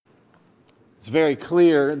It's very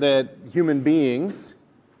clear that human beings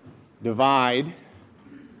divide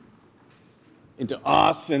into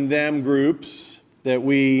us and them groups, that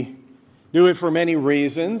we do it for many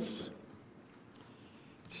reasons.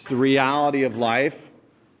 It's the reality of life.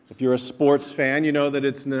 If you're a sports fan, you know that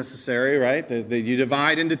it's necessary, right? That you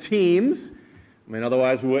divide into teams. I mean,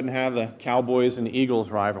 otherwise we wouldn't have the Cowboys and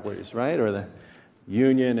Eagles rivalries, right? Or the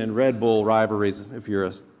Union and Red Bull rivalries if you're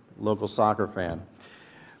a local soccer fan.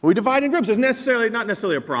 We divide in groups. It's not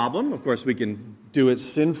necessarily a problem. Of course, we can do it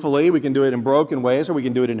sinfully. We can do it in broken ways, or we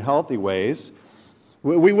can do it in healthy ways.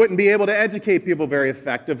 We wouldn't be able to educate people very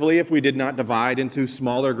effectively if we did not divide into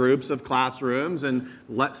smaller groups of classrooms and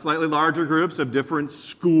slightly larger groups of different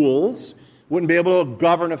schools. Wouldn't be able to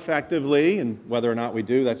govern effectively, and whether or not we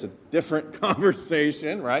do, that's a different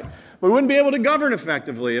conversation, right? We wouldn't be able to govern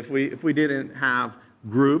effectively if we didn't have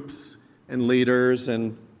groups and leaders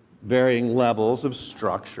and varying levels of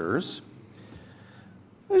structures.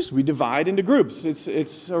 We divide into groups.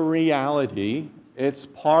 It's a reality. It's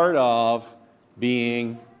part of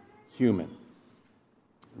being human.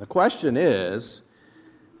 The question is,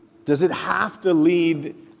 does it have to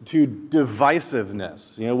lead to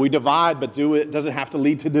divisiveness? You know, we divide, but does it have to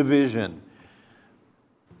lead to division?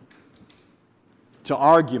 To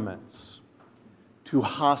arguments, to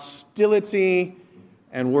hostility,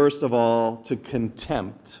 and worst of all, to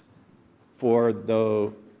contempt for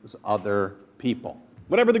those other people,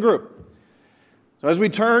 whatever the group. So as we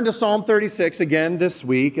turn to Psalm 36 again this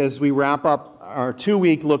week, as we wrap up our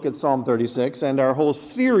 2-week look at Psalm 36 and our whole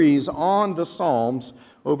series on the Psalms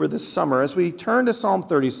over this summer, as we turn to Psalm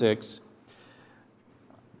 36,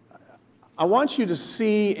 I want you to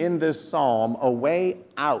see in this psalm a way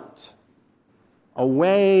out, a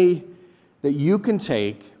way that you can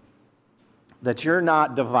take that you're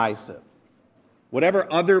not divisive. Whatever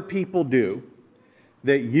other people do,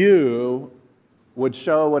 that you would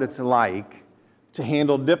show what it's like to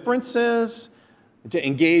handle differences, to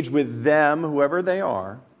engage with them, whoever they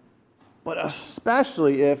are, but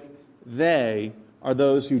especially if they are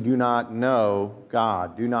those who do not know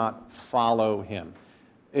God, do not follow Him.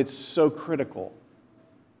 It's so critical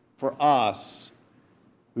for us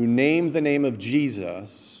who name the name of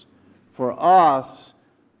Jesus, for us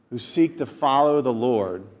who seek to follow the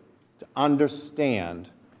Lord, to understand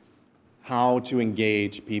how to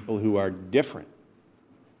engage people who are different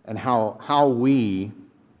and how we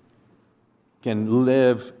can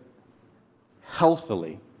live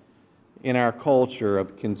healthily in our culture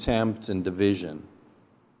of contempt and division.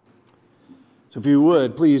 So if you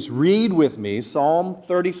would, please read with me Psalm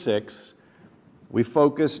 36. We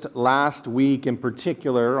focused last week in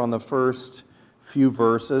particular on the first few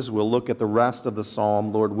verses. We'll look at the rest of the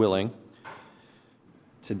psalm, Lord willing,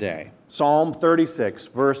 today. Psalm 36,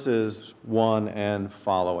 verses 1 and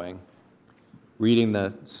following. Reading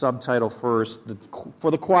the subtitle first, for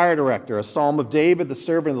the choir director, a psalm of David, the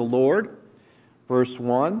servant of the Lord. Verse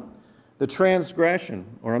 1, transgression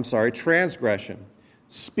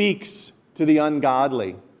speaks to the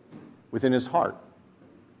ungodly within his heart.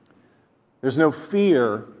 There's no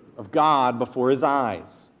fear of God before his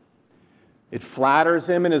eyes. It flatters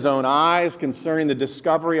him in his own eyes concerning the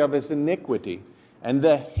discovery of his iniquity and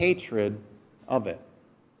the hatred of it.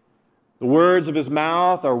 The words of his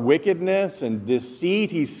mouth are wickedness and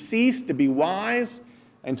deceit. He ceased to be wise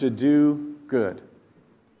and to do good.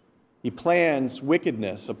 He plans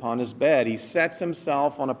wickedness upon his bed. He sets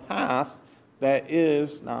himself on a path that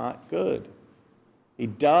is not good. He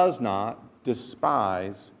does not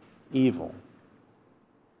despise evil.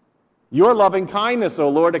 Your loving kindness, O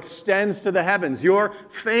Lord, extends to the heavens. Your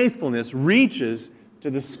faithfulness reaches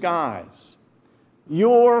to the skies.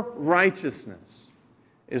 Your righteousness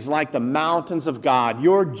is like the mountains of God.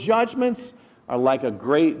 Your judgments are like a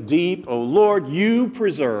great deep. O Lord, you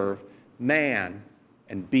preserve man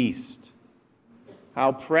and beast.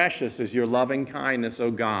 How precious is your loving kindness,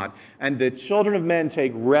 O God, and the children of men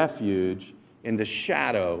take refuge in the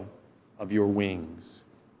shadow of your wings.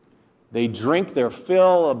 They drink their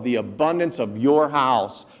fill of the abundance of your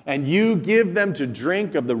house, and you give them to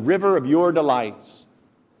drink of the river of your delights.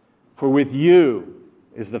 For with you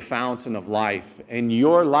is the fountain of life. In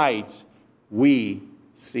your light we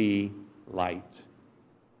see light.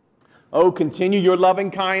 Oh, continue your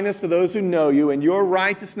loving kindness to those who know you, and your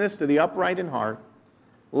righteousness to the upright in heart.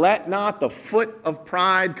 Let not the foot of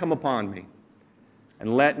pride come upon me,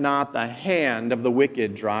 and let not the hand of the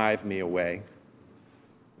wicked drive me away.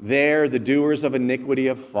 There the doers of iniquity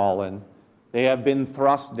have fallen. They have been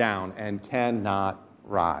thrust down and cannot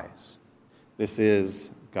rise. This is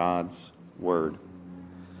God's word.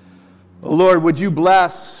 Lord, would you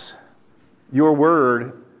bless your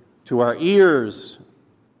word to our ears,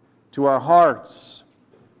 to our hearts,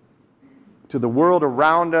 to the world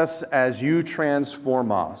around us as you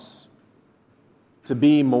transform us to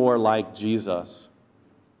be more like Jesus.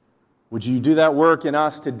 Would you do that work in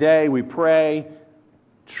us today, we pray,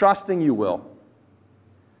 trusting you will,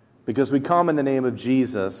 because we come in the name of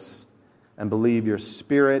Jesus and believe your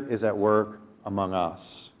Spirit is at work among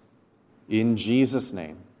us. In Jesus'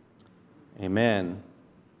 name, amen.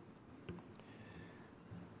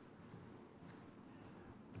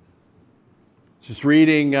 Just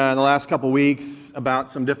reading in the last couple weeks about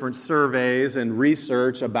some different surveys and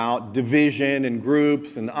research about division and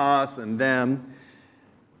groups and us and them.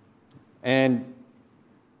 And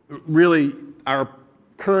really, our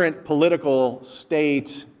current political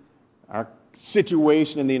state, our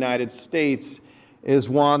situation in the United States is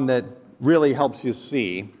one that really helps you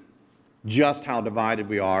see just how divided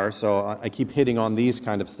we are. So I keep hitting on these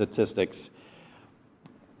kind of statistics.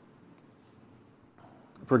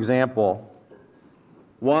 For example,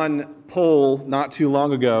 one poll not too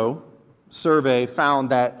long ago, survey,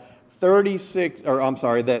 found that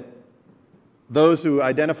that those who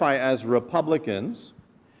identify as Republicans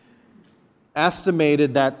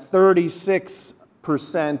estimated that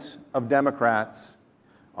 36% of Democrats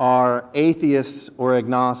are atheists or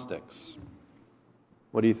agnostics.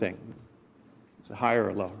 What do you think? Is it higher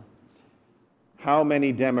or lower? How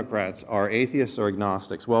many Democrats are atheists or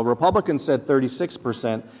agnostics? Well, Republicans said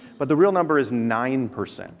 36%, but the real number is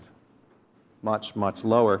 9%. Much, much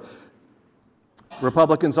lower.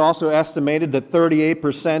 Republicans also estimated that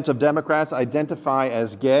 38% of Democrats identify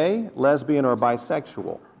as gay, lesbian, or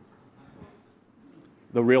bisexual.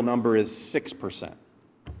 The real number is 6%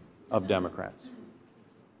 of Democrats.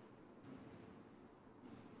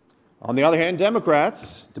 On the other hand,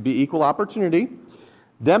 Democrats, to be equal opportunity,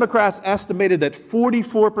 Democrats estimated that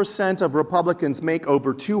 44% of Republicans make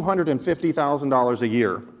over $250,000 a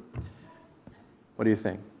year. What do you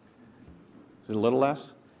think? Is it a little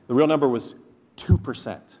less? The real number was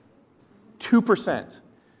 2%. 2%.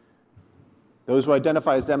 Those who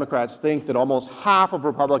identify as Democrats think that almost half of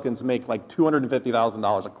Republicans make like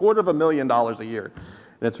 $250,000, $250,000 a year.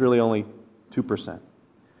 And it's really only 2%.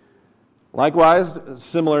 Likewise, a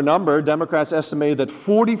similar number, Democrats estimated that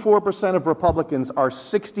 44% of Republicans are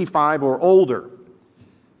 65 or older.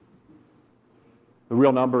 The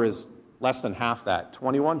real number is less than half that,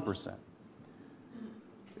 21%.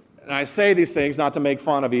 And I say these things not to make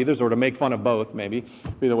fun of either, or to make fun of both, maybe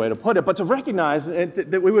be the way to put it, but to recognize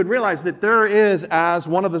that we would realize that there is, as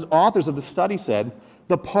one of the authors of the study said,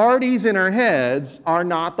 the parties in our heads are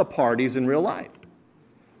not the parties in real life.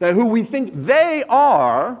 That who we think they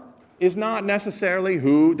are is not necessarily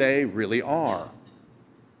who they really are.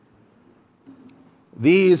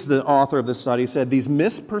 These, the author of the study said, these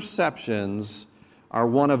misperceptions are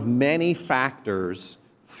one of many factors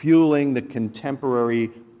fueling the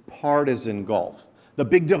contemporary partisan gulf, the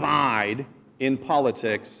big divide in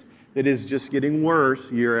politics that is just getting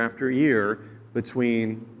worse year after year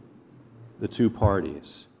between the two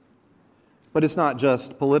parties. But it's not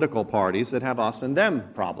just political parties that have us and them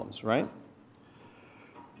problems, right?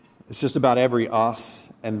 It's just about every us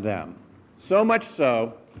and them. So much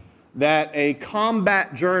so that a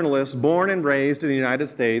combat journalist born and raised in the United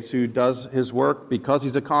States who does his work because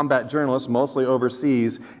he's a combat journalist, mostly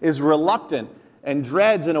overseas, is reluctant and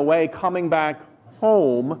dreads, in a way, coming back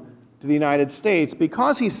home to the United States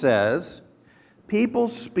because, he says, people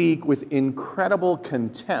speak with incredible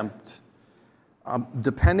contempt,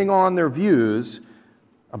 depending on their views,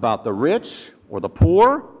 about the rich or the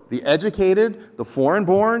poor, the educated, the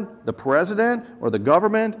foreign-born, the president or the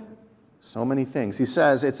government, so many things. He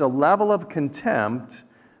says it's a level of contempt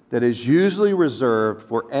that is usually reserved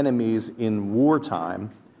for enemies in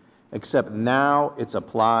wartime, except now it's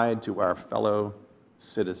applied to our fellow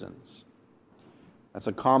citizens. That's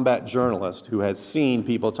a combat journalist who has seen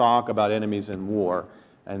people talk about enemies in war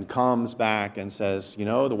and comes back and says, you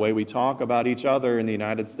know, the way we talk about each other in the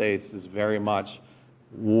United States is very much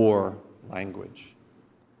war language.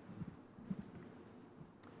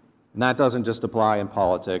 And that doesn't just apply in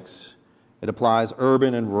politics. It applies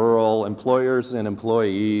urban and rural, employers and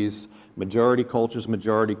employees, majority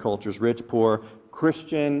cultures, rich, poor,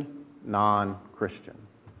 Christian, non-Christian.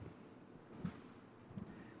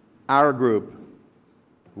 Our group,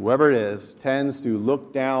 whoever it is, tends to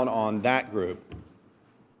look down on that group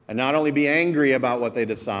and not only be angry about what they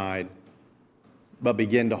decide, but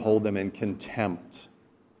begin to hold them in contempt,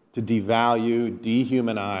 to devalue,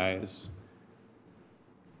 dehumanize,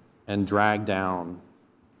 and drag down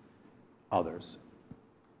others.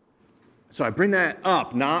 So I bring that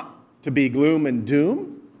up not to be gloom and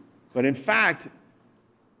doom, but in fact,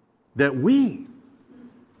 that we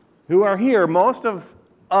who are here, most of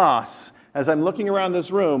us, as I'm looking around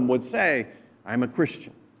this room, would say, I'm a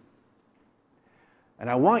Christian. And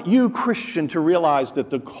I want you, Christian, to realize that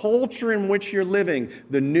the culture in which you're living,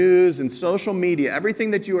 the news and social media,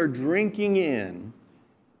 everything that you are drinking in,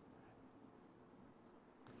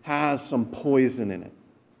 has some poison in it.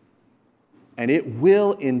 And it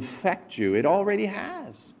will infect you. It already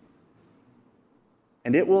has.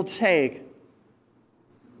 And it will take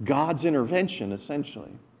God's intervention,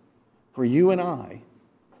 essentially, for you and I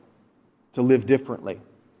to live differently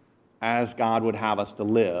as God would have us to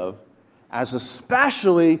live, as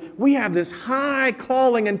especially we have this high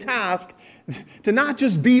calling and task to not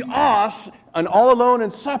just be us and all alone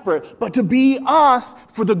and separate, but to be us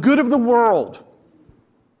for the good of the world.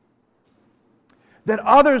 That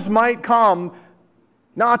others might come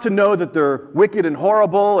not to know that they're wicked and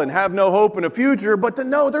horrible and have no hope in a future, but to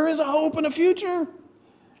know there is a hope in a future.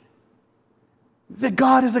 That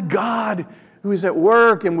God is a God who is at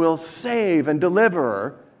work and will save and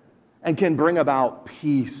deliver and can bring about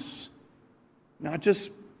peace. Not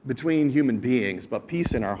just between human beings, but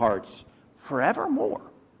peace in our hearts forevermore.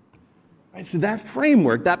 Right, so that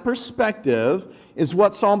framework, that perspective is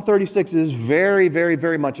what Psalm 36 is very, very,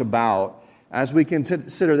 very much about as we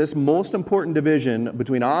consider this most important division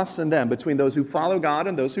between us and them, between those who follow God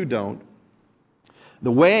and those who don't.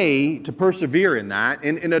 The way to persevere in that,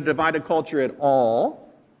 in a divided culture at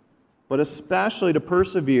all, but especially to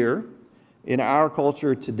persevere in our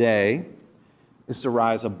culture today, is to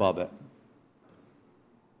rise above it.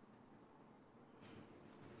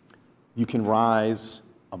 You can rise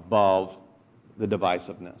above the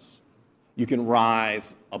divisiveness. You can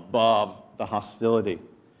rise above the hostility.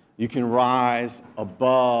 You can rise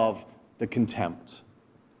above the contempt.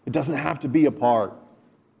 It doesn't have to be a part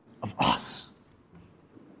of us,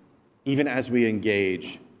 even as we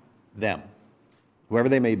engage them, whoever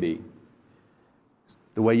they may be.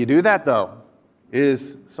 The way you do that, though,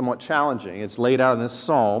 is somewhat challenging. It's laid out in this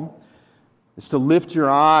psalm. It's to lift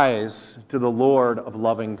your eyes to the Lord of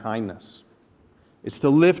loving kindness. It's to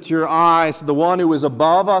lift your eyes to the one who is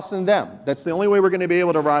above us and them. That's the only way we're going to be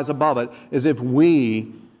able to rise above it, is if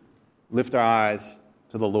we lift our eyes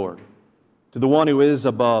to the Lord, to the one who is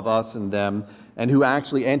above us and them, and who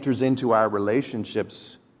actually enters into our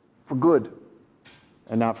relationships for good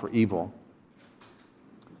and not for evil.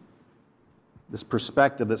 This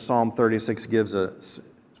perspective that Psalm 36 gives us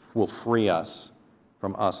will free us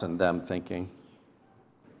from us and them thinking.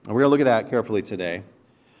 And we're going to look at that carefully today.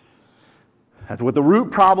 At what the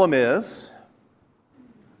root problem is,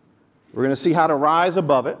 we're going to see how to rise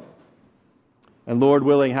above it, and Lord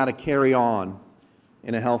willing, how to carry on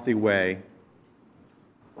in a healthy way.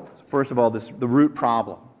 So first of all, the root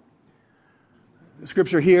problem. The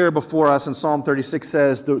scripture here before us in Psalm 36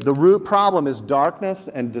 says the root problem is darkness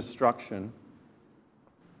and destruction.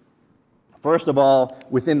 First of all,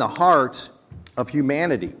 within the heart of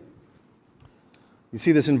humanity. You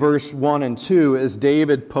see this in verse 1 and 2 as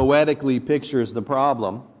David poetically pictures the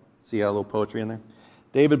problem. See a little poetry in there?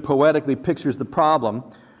 David poetically pictures the problem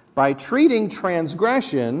by treating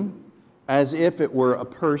transgression as if it were a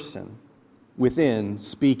person within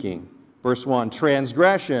speaking. Verse 1,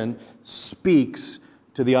 transgression speaks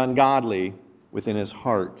to the ungodly within his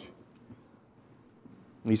heart.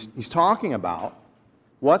 He's talking about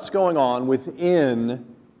what's going on within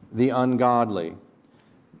the ungodly.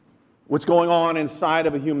 What's going on inside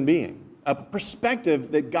of a human being. A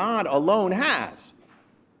perspective that God alone has.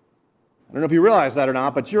 I don't know if you realize that or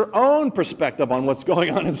not, but your own perspective on what's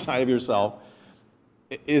going on inside of yourself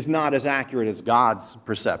is not as accurate as God's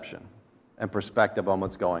perception and perspective on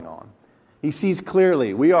what's going on. He sees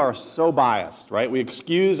clearly. We are so biased, right? We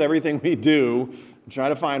excuse everything we do, try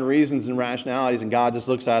to find reasons and rationalities, and God just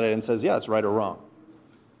looks at it and says, yeah, it's right or wrong.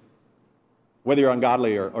 Whether you're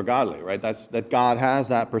ungodly or godly, right? That God has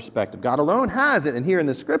that perspective. God alone has it. And here in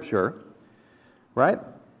the scripture, right?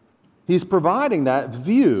 He's providing that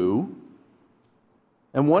view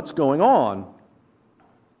and what's going on.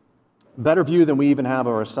 Better view than we even have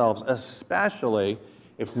of ourselves, especially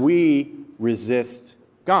if we resist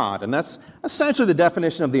God. And that's essentially the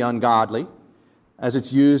definition of the ungodly as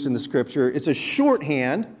it's used in the scripture. It's a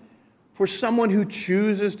shorthand for someone who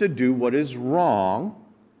chooses to do what is wrong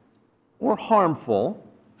or harmful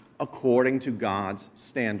according to God's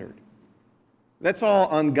standard. That's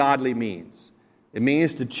all ungodly means. It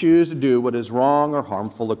means to choose to do what is wrong or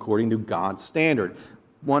harmful according to God's standard.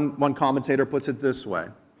 One commentator puts it this way.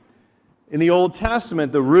 In the Old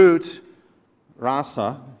Testament, the root,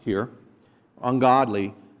 rasa here,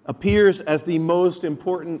 ungodly, appears as the most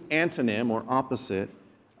important antonym or opposite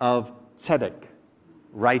of tzedek,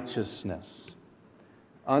 righteousness.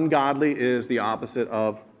 Ungodly is the opposite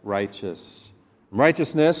of righteous.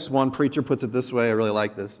 Righteousness, one preacher puts it this way, I really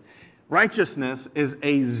like this. Righteousness is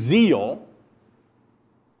a zeal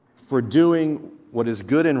for doing what is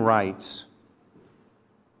good and right,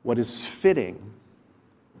 what is fitting,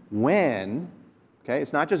 when, okay,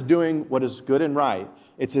 it's not just doing what is good and right,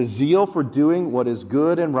 it's a zeal for doing what is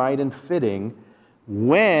good and right and fitting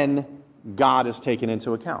when God is taken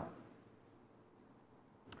into account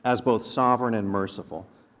as both sovereign and merciful.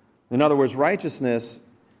 In other words, righteousness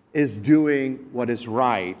is doing what is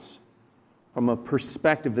right from a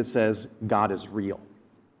perspective that says God is real.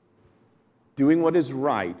 Doing what is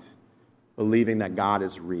right, believing that God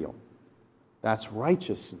is real. That's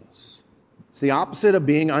righteousness. It's the opposite of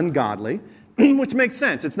being ungodly, which makes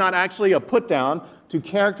sense. It's not actually a put-down to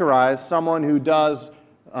characterize someone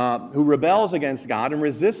who rebels against God and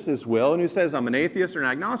resists His will and who says, I'm an atheist or an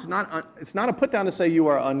agnostic. It's not a put-down to say you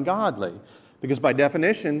are ungodly, because by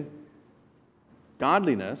definition,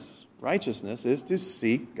 godliness, righteousness, is to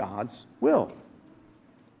seek God's will.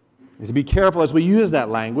 We have to be careful as we use that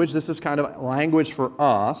language. This is kind of language for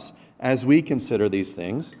us as we consider these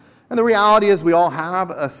things. And the reality is we all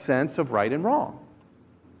have a sense of right and wrong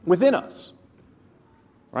within us.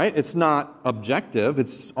 Right? It's not objective.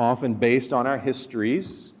 It's often based on our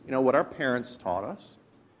histories, what our parents taught us.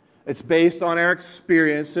 It's based on our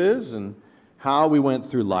experiences and how we went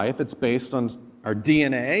through life. It's based on our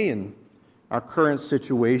DNA and our current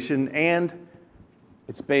situation, and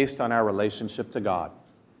it's based on our relationship to God,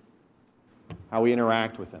 how we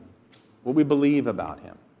interact with Him, what we believe about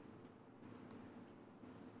Him.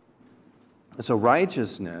 And so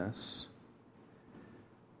righteousness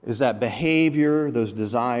is that behavior, those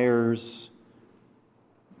desires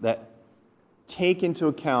that take into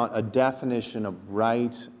account a definition of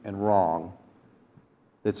right and wrong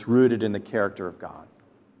that's rooted in the character of God.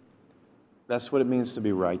 That's what it means to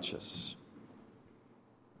be righteous.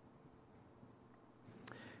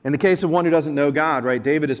 In the case of one who doesn't know God, right,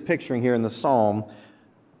 David is picturing here in the psalm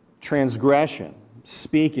transgression,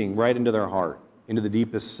 speaking right into their heart, into the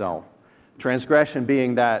deepest self. Transgression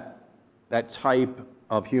being that type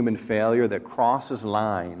of human failure that crosses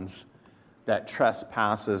lines, that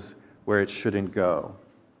trespasses where it shouldn't go,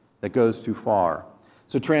 that goes too far.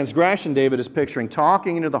 So transgression, David is picturing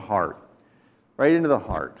talking into the heart, right into the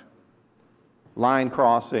heart, line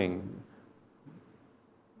crossing,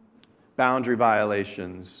 boundary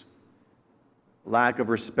violations, lack of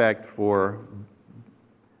respect for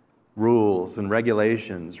rules and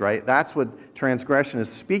regulations, right? That's what transgression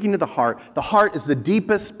is, speaking to the heart. The heart is the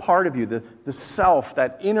deepest part of you, the self,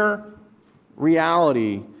 that inner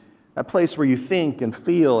reality, that place where you think and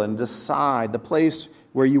feel and decide, the place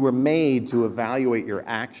where you were made to evaluate your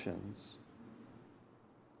actions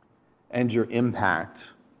and your impact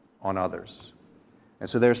on others. And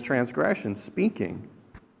so there's transgression, speaking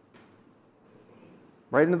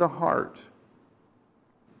right into the heart.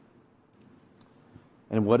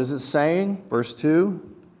 And what is it saying? Verse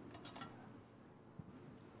 2.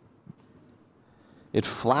 It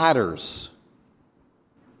flatters.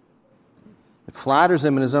 It flatters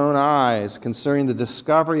him in his own eyes concerning the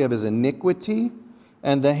discovery of his iniquity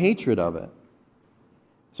and the hatred of it.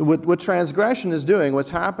 So what transgression is doing, what's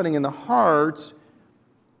happening in the heart,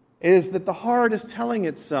 is that the heart is telling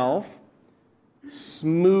itself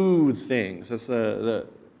smooth things. That's the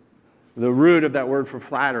root of that word for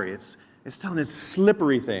flattery. It's telling it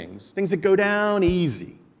slippery things that go down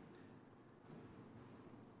easy.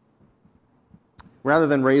 Rather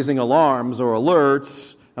than raising alarms or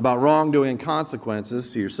alerts about wrongdoing and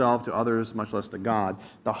consequences to yourself, to others, much less to God,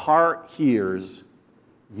 the heart hears,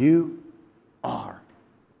 you are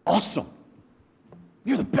awesome.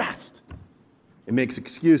 You're the best. It makes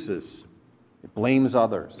excuses. It blames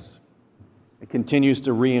others. It continues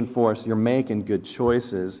to reinforce you're making good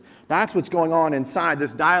choices. That's what's going on inside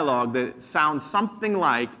this dialogue that sounds something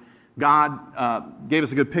like God gave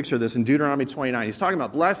us a good picture of this in Deuteronomy 29. He's talking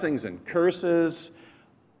about blessings and curses,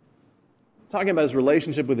 talking about his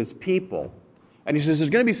relationship with his people. And he says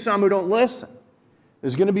there's going to be some who don't listen.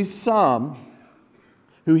 There's going to be some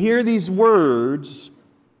who hear these words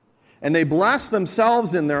and they bless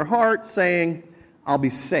themselves in their heart, saying, I'll be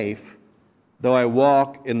safe, though I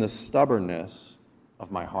walk in the stubbornness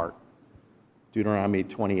of my heart. Deuteronomy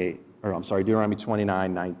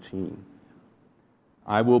 29:19.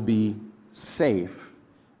 I will be safe,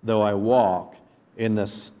 though I walk in the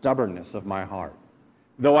stubbornness of my heart.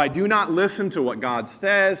 Though I do not listen to what God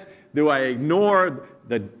says, though I ignore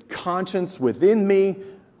the conscience within me,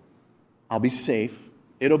 I'll be safe.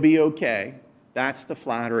 It'll be okay. That's the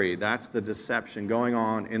flattery. That's the deception going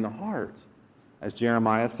on in the heart. As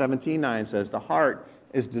Jeremiah 17:9 says, the heart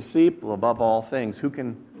is deceitful above all things. Who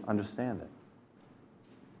can understand it?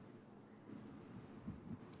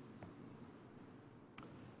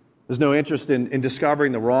 There's no interest in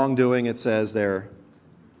discovering the wrongdoing, it says there,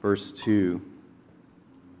 verse 2.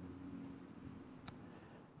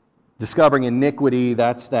 Discovering iniquity,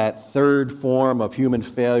 that's that third form of human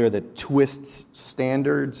failure that twists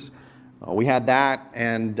standards. We had that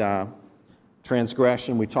and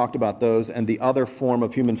transgression. We talked about those. And the other form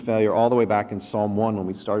of human failure all the way back in Psalm 1 when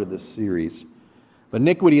we started this series. But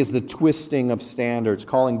iniquity is the twisting of standards,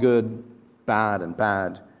 calling good bad and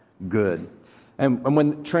bad good. And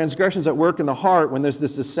when transgression's at work in the heart, when there's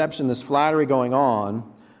this deception, this flattery going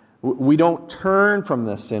on, we don't turn from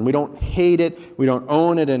this sin. We don't hate it. We don't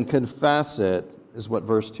own it and confess it, is what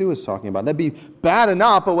verse 2 is talking about. That'd be bad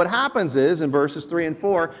enough, but what happens is, in verses 3 and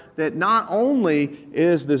 4, that not only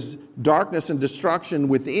is this darkness and destruction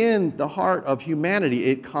within the heart of humanity,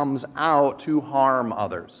 it comes out to harm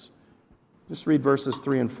others. Just read verses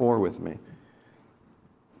 3 and 4 with me.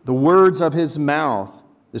 The words of his mouth,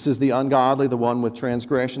 this is the ungodly, the one with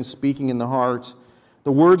transgression speaking in the heart.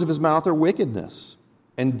 The words of his mouth are wickedness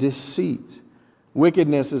and deceit.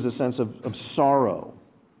 Wickedness is a sense of sorrow,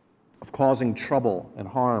 of causing trouble and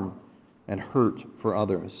harm and hurt for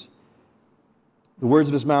others. The words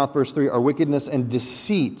of his mouth, verse 3, are wickedness and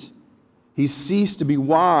deceit. He ceased to be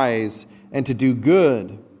wise and to do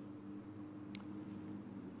good.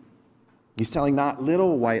 He's telling not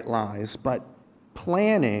little white lies, but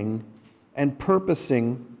planning and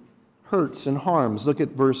purposing hurts and harms. Look at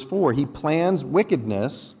verse 4. He plans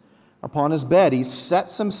wickedness upon his bed. He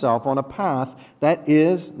sets himself on a path that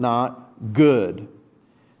is not good.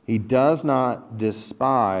 He does not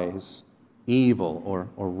despise evil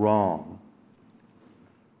or wrong.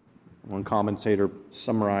 One commentator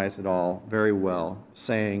summarized it all very well,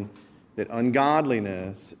 saying that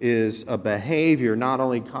ungodliness is a behavior not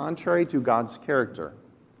only contrary to God's character,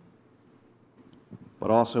 but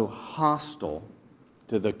also hostile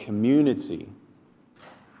to the community,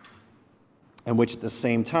 and which at the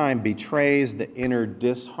same time betrays the inner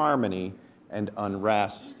disharmony and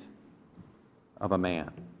unrest of a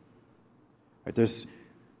man. Right,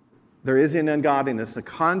 there is in ungodliness a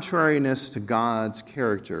contrariness to God's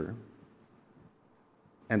character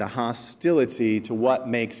and a hostility to what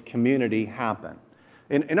makes community happen.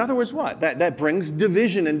 In other words, what? That brings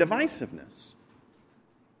division and divisiveness.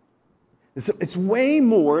 It's way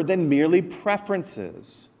more than merely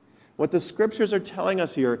preferences. What the Scriptures are telling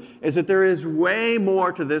us here is that there is way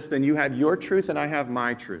more to this than you have your truth and I have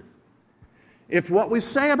my truth. If what we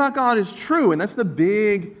say about God is true, and that's the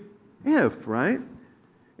big if, right?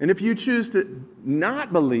 And if you choose to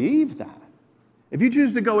not believe that, if you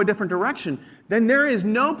choose to go a different direction, then there is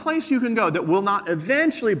no place you can go that will not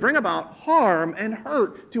eventually bring about harm and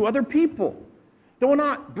hurt to other people. That will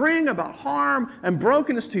not bring about harm and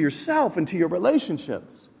brokenness to yourself and to your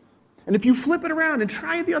relationships. And if you flip it around and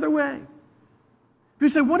try it the other way, if you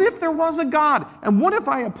say, what if there was a God? And what if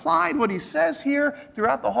I applied what he says here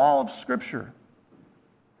throughout the whole of Scripture?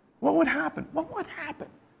 What would happen? What would happen?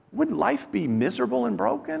 Would life be miserable and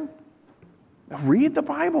broken? Read the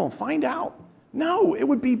Bible and find out. No, it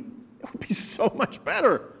would be so much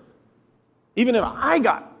better. Even if I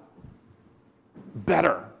got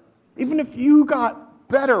better. Even if you got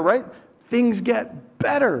better, right? Things get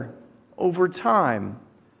better over time.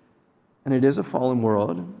 And it is a fallen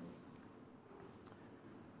world.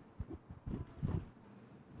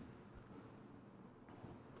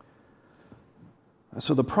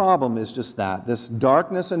 So the problem is just that, this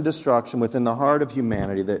darkness and destruction within the heart of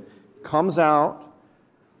humanity that comes out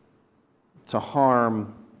to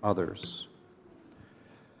harm others.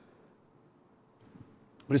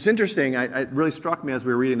 But it's interesting, it really struck me as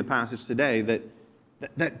we were reading the passage today,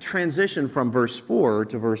 that transition from verse 4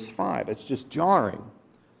 to verse 5, it's just jarring.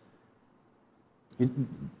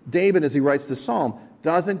 David, as he writes the psalm,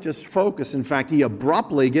 doesn't just focus. In fact, he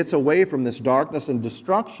abruptly gets away from this darkness and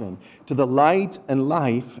destruction to the light and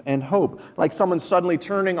life and hope. Like someone suddenly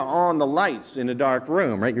turning on the lights in a dark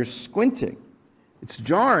room, right? You're squinting. It's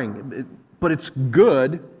jarring, but it's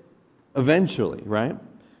good eventually, right?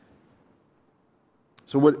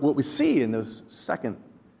 So what we see in this second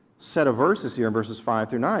set of verses here in verses 5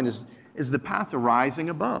 through 9 is the path to rising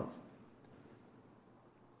above.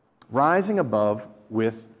 Rising above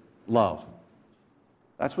with love.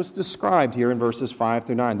 That's what's described here in verses 5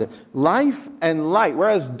 through 9. That life and light,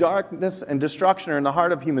 whereas darkness and destruction are in the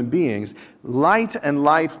heart of human beings, light and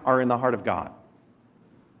life are in the heart of God.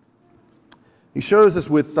 He shows us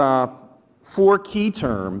with 4 key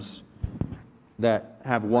terms that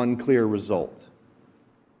have one clear result.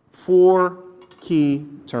 4 key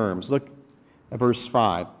terms. Look at verse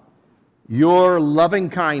 5. Your loving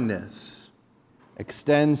kindness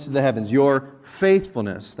extends to the heavens. Your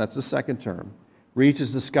faithfulness, that's the second term,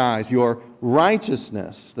 reaches the skies. Your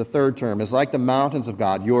righteousness, the third term, is like the mountains of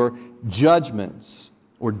God. Your judgments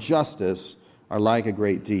or justice are like a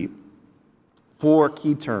great deep. 4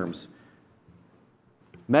 key terms.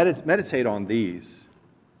 Meditate on these.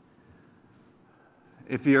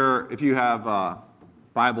 If you have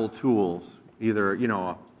Bible tools, either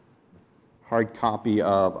a hard copy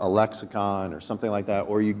of a lexicon or something like that,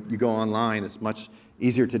 or you go online, it's much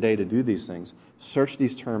easier today to do these things. Search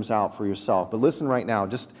these terms out for yourself. But listen right now,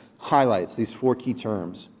 just highlights these 4 key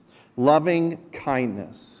terms. Loving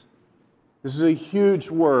kindness. This is a huge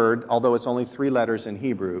word, although it's only 3 letters in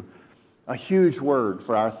Hebrew, a huge word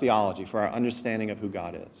for our theology, for our understanding of who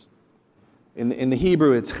God is. In the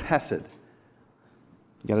Hebrew, it's chesed.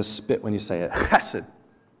 You got to spit when you say it. Chesed.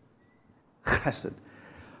 Chesed.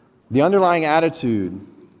 The underlying attitude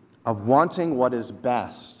of wanting what is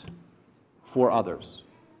best for others.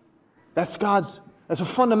 That's a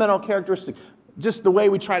fundamental characteristic. Just the way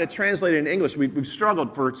we try to translate it in English, we've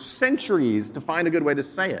struggled for centuries to find a good way to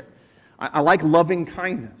say it. I like loving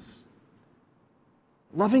kindness.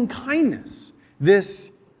 Loving kindness.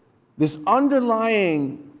 This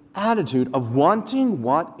underlying attitude of wanting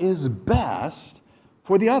what is best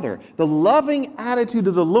for the other. The loving attitude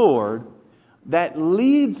of the Lord that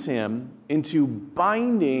leads him into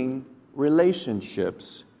binding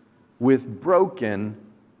relationships with broken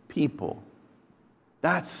people.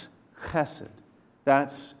 That's chesed.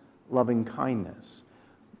 That's loving kindness.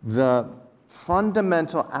 The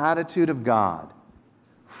fundamental attitude of God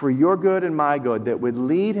for your good and my good that would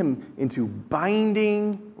lead him into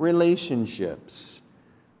binding relationships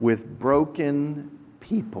with broken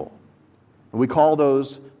people. And we call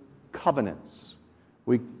those covenants.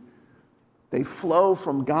 They flow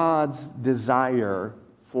from God's desire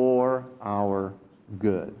for our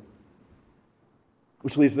good.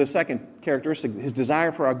 Which leads to the second characteristic. His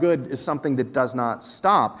desire for our good is something that does not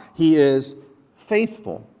stop. He is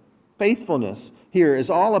faithful. Faithfulness here is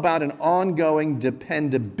all about an ongoing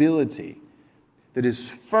dependability that is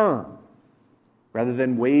firm rather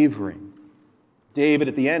than wavering. David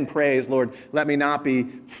at the end prays, Lord, let me not be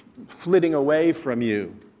flitting away from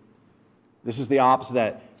you. This is the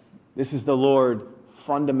opposite. This is the Lord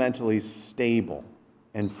fundamentally stable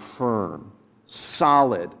and firm,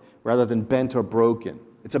 solid, rather than bent or broken.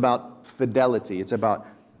 It's about fidelity. It's about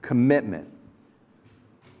commitment.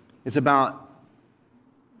 It's about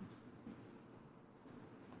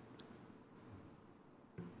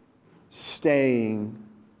staying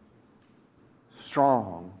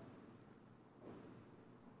strong.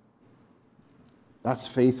 That's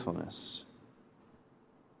faithfulness.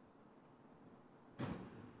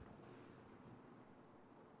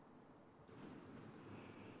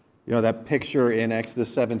 That picture in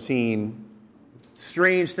Exodus 17,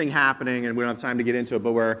 strange thing happening, and we don't have time to get into it,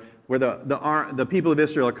 but where the people of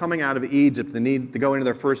Israel are coming out of Egypt, they need to go into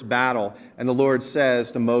their first battle, and the Lord says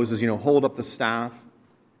to Moses, hold up the staff.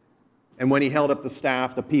 And when he held up the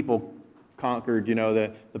staff, the people conquered,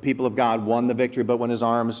 the people of God won the victory, but when his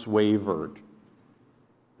arms wavered,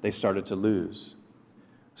 they started to lose.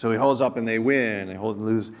 So he holds up and they win, they hold and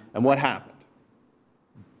lose. And what happened?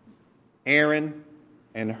 Aaron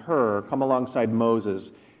and Hur come alongside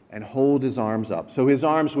Moses and hold his arms up. So his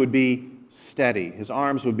arms would be steady. His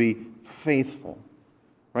arms would be faithful.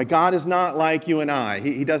 Right? God is not like you and I.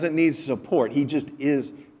 He doesn't need support. He just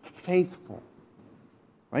is faithful.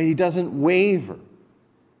 Right? He doesn't waver.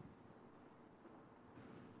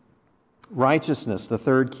 Righteousness, the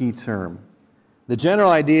third key term. The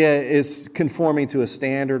general idea is conforming to a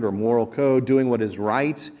standard or moral code, doing what is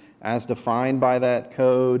right as defined by that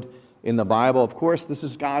code in the Bible. Of course, this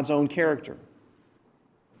is God's own character.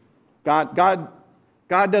 God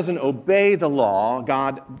doesn't obey the law.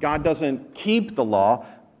 God doesn't keep the law.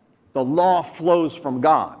 The law flows from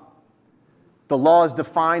God. The law is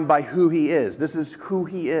defined by who he is. This is who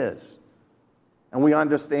he is. And we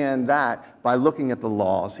understand that by looking at the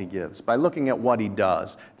laws he gives, by looking at what he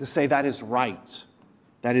does, to say that is right,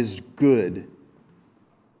 that is good.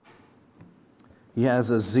 He has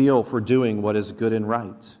a zeal for doing what is good and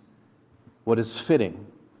right, what is fitting.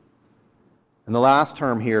 And the last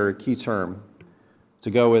term here, key term,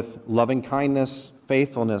 to go with loving kindness,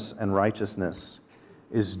 faithfulness, and righteousness,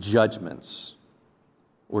 is judgments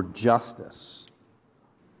or justice.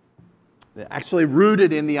 Actually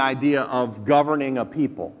rooted in the idea of governing a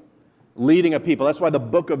people, leading a people. That's why the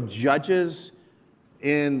book of Judges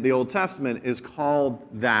in the Old Testament is called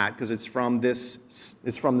that, because it's from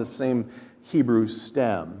the same Hebrew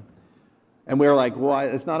stem. And we were like, well,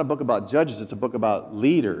 it's not a book about judges, it's a book about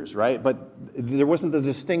leaders, right? But there wasn't the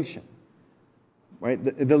distinction, right?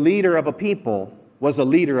 The leader of a people was a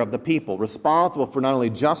leader of the people, responsible for not only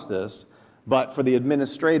justice, but for the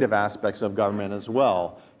administrative aspects of government as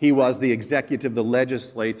well. He was the executive, the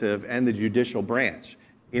legislative, and the judicial branch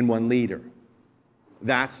in one leader.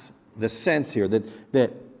 That's the sense here,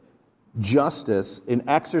 that justice in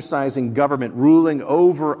exercising government, ruling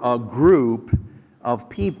over a group of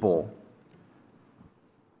people.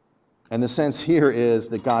 And the sense here is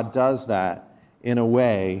that God does that in a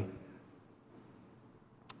way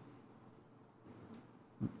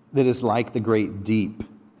that is like the great deep.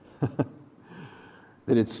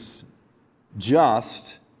 That it's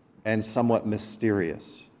just and somewhat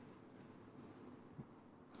mysterious.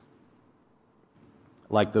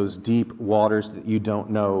 Like those deep waters that you don't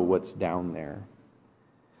know what's down there.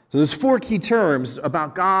 So there's 4 key terms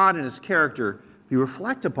about God and His character. If you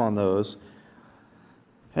reflect upon those,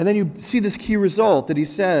 and then you see this key result that He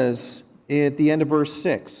says at the end of verse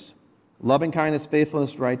 6. Loving kindness,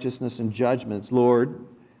 faithfulness, righteousness, and judgments, Lord,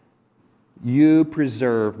 you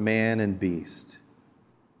preserve man and beast.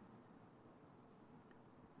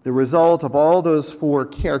 The result of all those 4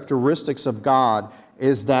 characteristics of God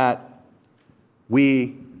is that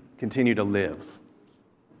we continue to live,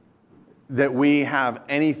 that we have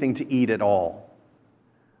anything to eat at all,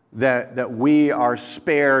 that we are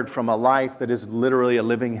spared from a life that is literally a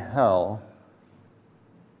living hell,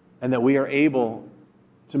 and that we are able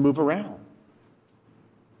to move around.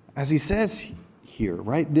 As he says here,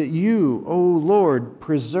 right, that you, O Lord,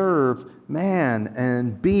 preserve man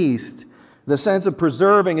and beast. The sense of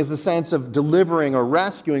preserving is the sense of delivering or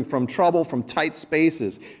rescuing from trouble, from tight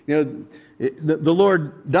spaces. You know, the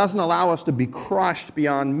Lord doesn't allow us to be crushed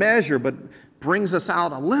beyond measure, but brings us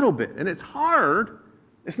out a little bit. And it's hard.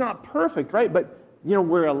 It's not perfect, right? But, you know,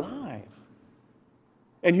 we're alive.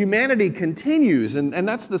 And humanity continues. And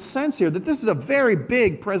that's the sense here, that this is a very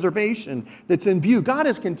big preservation that's in view. God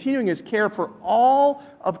is continuing His care for all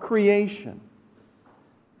of creation.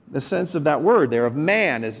 The sense of that word there, of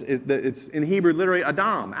man, it's in Hebrew literally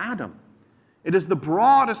Adam. It is the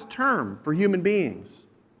broadest term for human beings.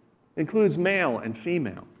 It includes male and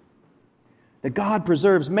female. That God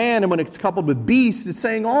preserves man, and when it's coupled with beasts, it's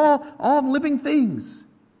saying all living things.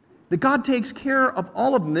 That God takes care of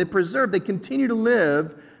all of them. They preserve, they continue to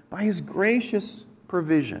live by His gracious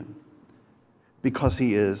provision. Because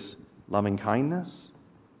He is loving kindness,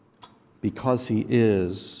 because He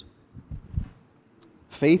is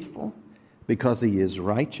faithful, because He is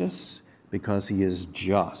righteous, because He is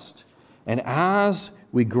just. And as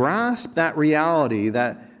we grasp that reality,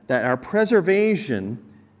 that our preservation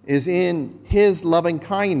is in His loving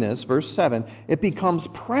kindness, verse 7, it becomes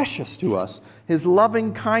precious to us. His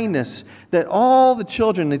loving kindness, that all the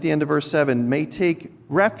children at the end of verse 7 may take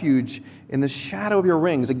refuge in the shadow of your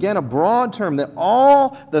wings. Again, a broad term, that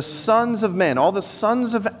all the sons of men, all the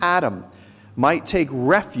sons of Adam, might take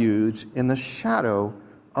refuge in the shadow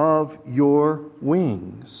of your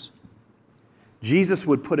wings. Jesus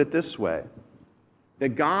would put it this way,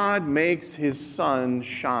 that God makes His sun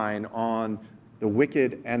shine on the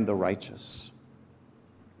wicked and the righteous.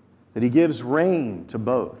 That He gives rain to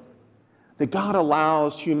both. That God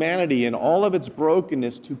allows humanity in all of its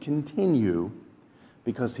brokenness to continue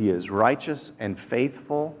because He is righteous and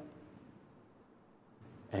faithful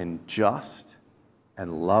and just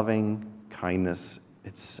and loving kindness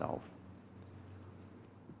itself.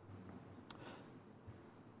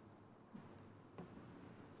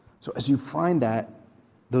 So as you find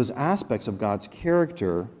those aspects of God's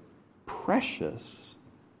character precious,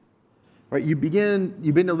 right, you begin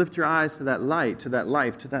to lift your eyes to that light, to that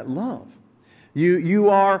life, to that love. You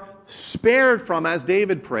are spared from, as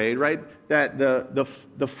David prayed, right, that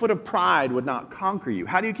the foot of pride would not conquer you.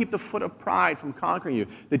 How do you keep the foot of pride from conquering you?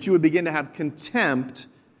 That you would begin to have contempt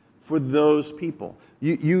for those people.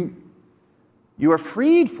 You are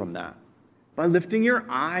freed from that by lifting your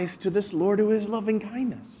eyes to this Lord who is loving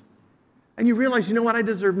kindness. And you realize, you know what, I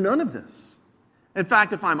deserve none of this. In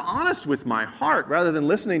fact, if I'm honest with my heart, rather than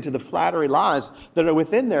listening to the flattery lies that are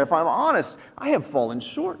within there, if I'm honest, I have fallen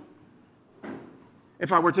short.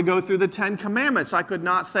 If I were to go through the 10 Commandments, I could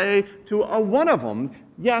not say to a one of them,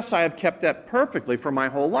 yes, I have kept that perfectly for my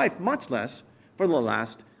whole life, much less for the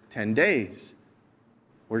last 10 days,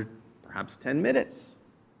 or perhaps 10 minutes,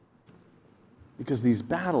 because these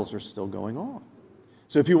battles are still going on.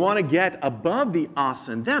 So if you want to get above the us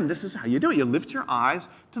and them, this is how you do it. You lift your eyes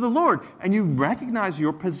to the Lord, and you recognize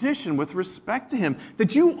your position with respect to Him,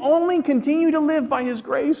 that you only continue to live by His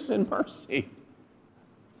grace and mercy.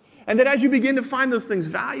 And that as you begin to find those things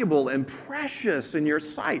valuable and precious in your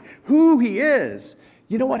sight, who He is,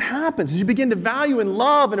 you know what happens? As you begin to value and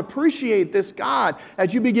love and appreciate this God,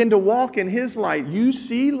 as you begin to walk in His light, you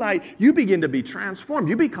see light, you begin to be transformed.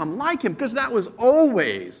 You become like Him, because that was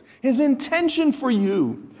always His intention for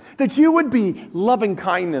you. That you would be loving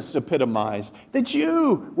kindness epitomized. That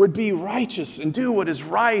you would be righteous and do what is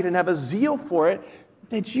right and have a zeal for it.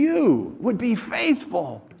 That you would be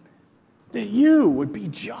faithful. That you would be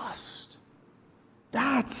just.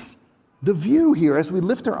 That's the view here as we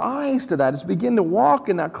lift our eyes to that, as we begin to walk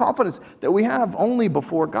in that confidence that we have only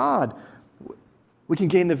before God. We can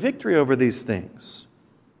gain the victory over these things.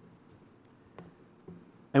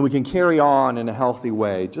 And we can carry on in a healthy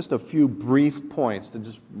way. Just a few brief points to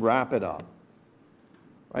just wrap it up.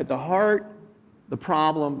 Right? The heart, the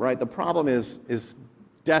problem, right? The problem is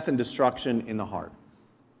death and destruction in the heart.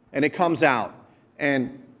 And it comes out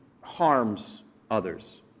and harms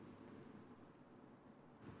others.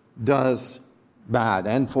 Does bad,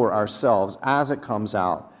 and for ourselves as it comes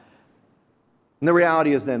out. And the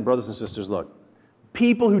reality is then, brothers and sisters, look,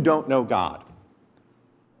 people who don't know God,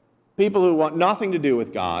 people who want nothing to do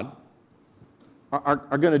with God, are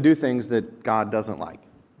going to do things that God doesn't like.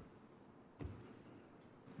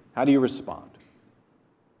 How do you respond?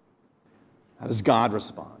 How does God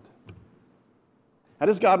respond? How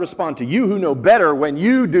does God respond to you who know better when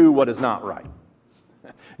you do what is not right?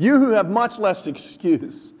 You who have much less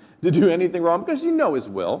excuse to do anything wrong because you know His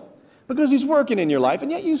will, because He's working in your life,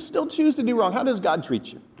 and yet you still choose to do wrong. How does God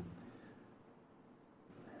treat you?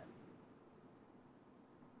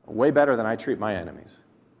 Way better than I treat my enemies.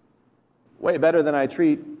 Way better than I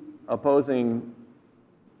treat opposing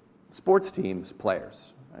sports teams'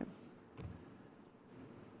 players. Right?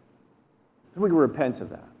 So we can repent of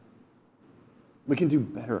that. We can do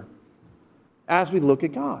better as we look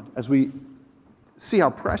at God, as we see how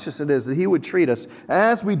precious it is that He would treat us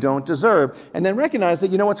as we don't deserve, and then recognize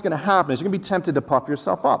that you know what's going to happen is you're going to be tempted to puff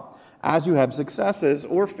yourself up. As you have successes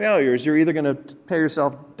or failures, you're either going to tear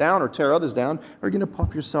yourself down or tear others down, or you're going to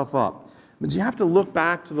puff yourself up. But you have to look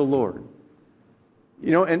back to the Lord.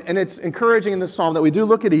 You know, and it's encouraging in this psalm that we do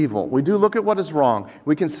look at evil. We do look at what is wrong.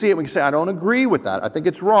 We can see it. We can say, I don't agree with that. I think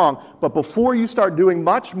it's wrong. But before you start doing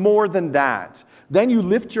much more than that, then you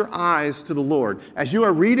lift your eyes to the Lord. As you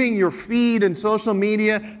are reading your feed in social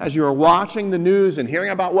media, as you are watching the news and hearing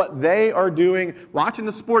about what they are doing, watching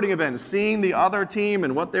the sporting event, seeing the other team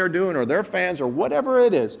and what they're doing, or their fans, or whatever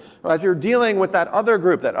it is, or as you're dealing with that other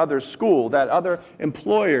group, that other school, that other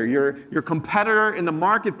employer, your competitor in the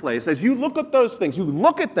marketplace, as you look at those things, you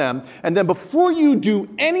look at them, and then before you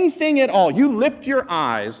do anything at all, you lift your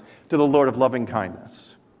eyes to the Lord of loving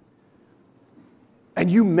kindness. And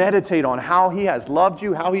you meditate on how He has loved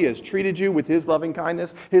you, how He has treated you with His loving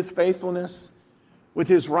kindness, His faithfulness, with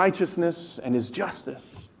His righteousness and His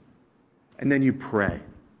justice. And then you pray,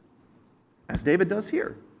 as David does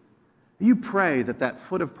here. You pray that that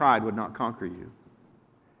foot of pride would not conquer you,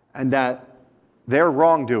 and that their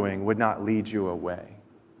wrongdoing would not lead you away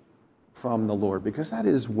from the Lord, because that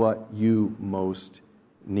is what you most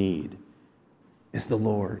need, is the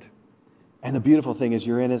Lord. And the beautiful thing is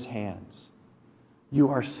you're in His hands. You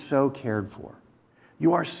are so cared for.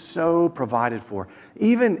 You are so provided for.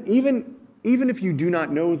 Even if you do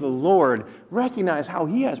not know the Lord, recognize how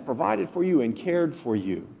He has provided for you and cared for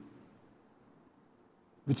you.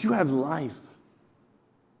 That you have life.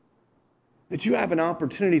 That you have an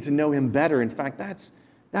opportunity to know Him better. In fact, that's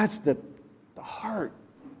the heart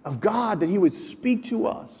of God, that He would speak to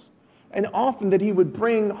us. And often that He would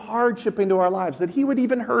bring hardship into our lives, that He would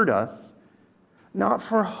even hurt us, not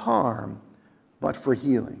for harm, but for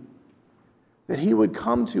healing. That He would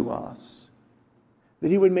come to us, that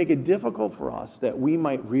He would make it difficult for us, that we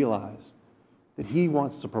might realize that He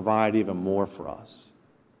wants to provide even more for us.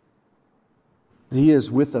 That He is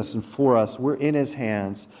with us and for us. We're in His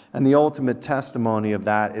hands. And the ultimate testimony of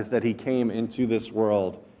that is that He came into this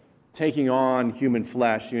world, taking on human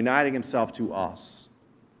flesh, uniting Himself to us.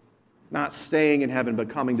 Not staying in heaven, but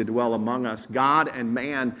coming to dwell among us, God and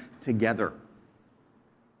man together.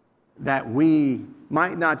 That we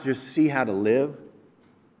might not just see how to live,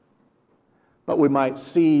 but we might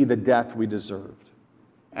see the death we deserved.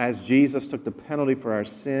 As Jesus took the penalty for our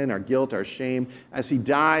sin, our guilt, our shame, as He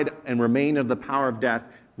died and remained under the power of death,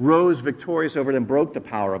 rose victorious over it and broke the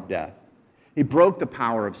power of death. He broke the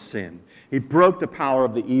power of sin. He broke the power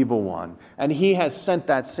of the evil one. And He has sent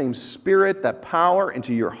that same Spirit, that power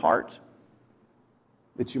into your heart,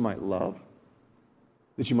 that you might love,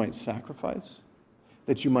 that you might sacrifice,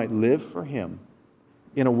 that you might live for Him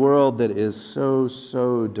in a world that is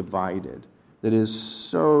so divided, that is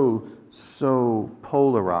so so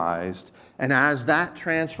polarized. And as that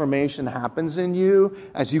transformation happens in you,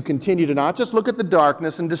 as you continue to not just look at the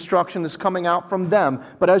darkness and destruction that's coming out from them,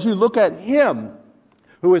 but as you look at Him,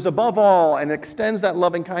 who is above all and extends that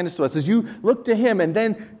loving kindness to us, as you look to Him and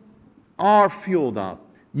then are fueled up,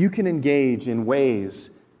 you can engage in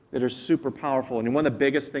ways that are super powerful. And one of the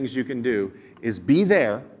biggest things you can do is be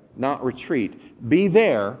there, not retreat. Be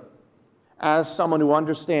there as someone who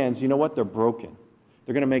understands, you know what, they're broken.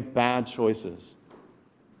 They're going to make bad choices.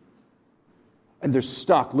 And they're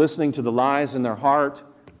stuck listening to the lies in their heart.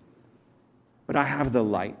 But I have the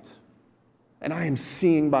light. And I am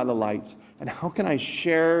seeing by the light. And how can I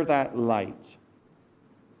share that light?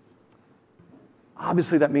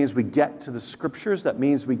 Obviously, that means we get to the Scriptures. That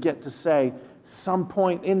means we get to say, some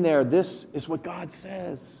point in there, this is what God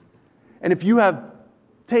says. And if you have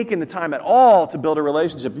taken the time at all to build a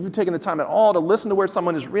relationship, if you've taken the time at all to listen to where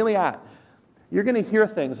someone is really at, you're going to hear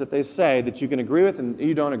things that they say that you can agree with and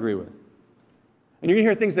you don't agree with. And you're going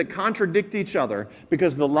to hear things that contradict each other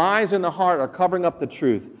because the lies in the heart are covering up the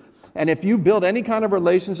truth. And if you build any kind of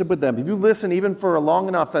relationship with them, if you listen even for long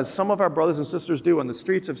enough, as some of our brothers and sisters do on the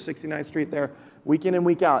streets of 69th Street there, week in and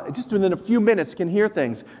week out, just within a few minutes can hear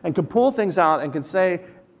things and can pull things out and can say,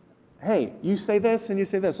 hey, you say this and you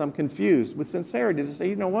say this. I'm confused. With sincerity to say,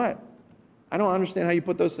 you know what? I don't understand how you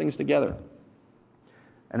put those things together.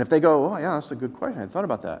 And if they go, oh, yeah, that's a good question. I hadn't thought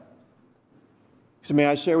about that. So may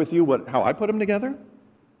I share with you how I put them together?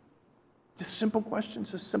 Just simple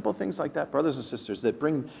questions, just simple things like that, brothers and sisters, that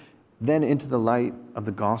bring then into the light of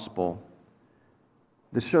the gospel.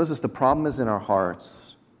 This shows us the problem is in our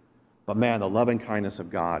hearts. But man, the loving kindness of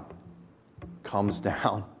God comes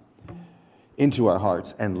down into our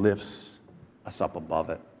hearts and lifts us up above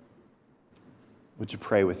it. Would you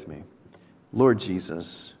pray with me? Lord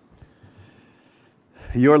Jesus,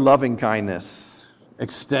 your loving kindness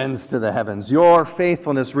extends to the heavens. Your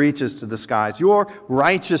faithfulness reaches to the skies. Your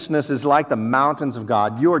righteousness is like the mountains of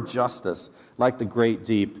God. Your justice like the great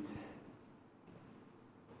deep.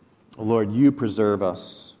 Lord, you preserve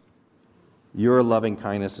us. Your loving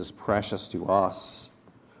kindness is precious to us.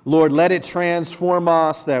 Lord, let it transform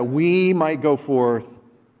us that we might go forth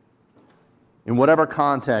in whatever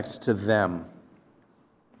context to them,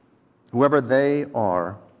 whoever they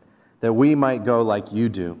are, that we might go like you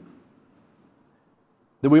do.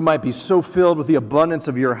 That we might be so filled with the abundance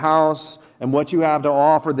of your house and what you have to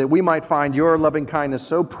offer, that we might find your loving kindness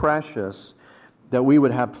so precious that we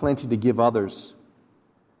would have plenty to give others.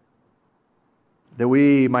 That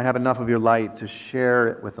we might have enough of your light to share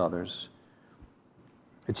it with others.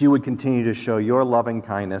 That you would continue to show your loving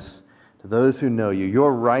kindness to those who know you,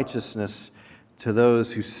 your righteousness to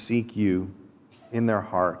those who seek you in their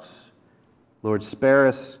hearts. Lord, spare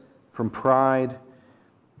us from pride,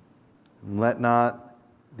 and let not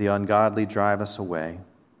the ungodly drive us away.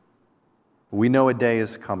 We know a day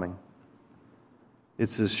is coming.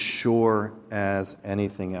 It's as sure as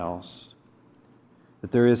anything else.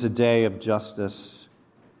 That there is a day of justice.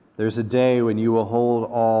 There's a day when you will hold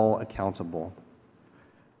all accountable.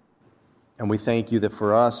 And we thank you that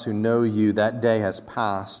for us who know you, that day has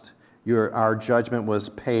passed. Our judgment was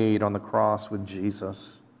paid on the cross with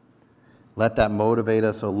Jesus. Let that motivate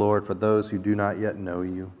us, O Lord, for those who do not yet know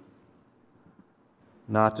you.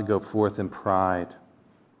 Not to go forth in pride,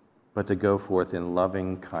 but to go forth in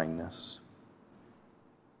loving kindness.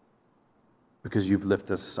 Because you've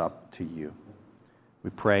lifted us up to you. We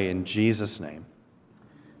pray in Jesus' name.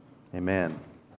 Amen.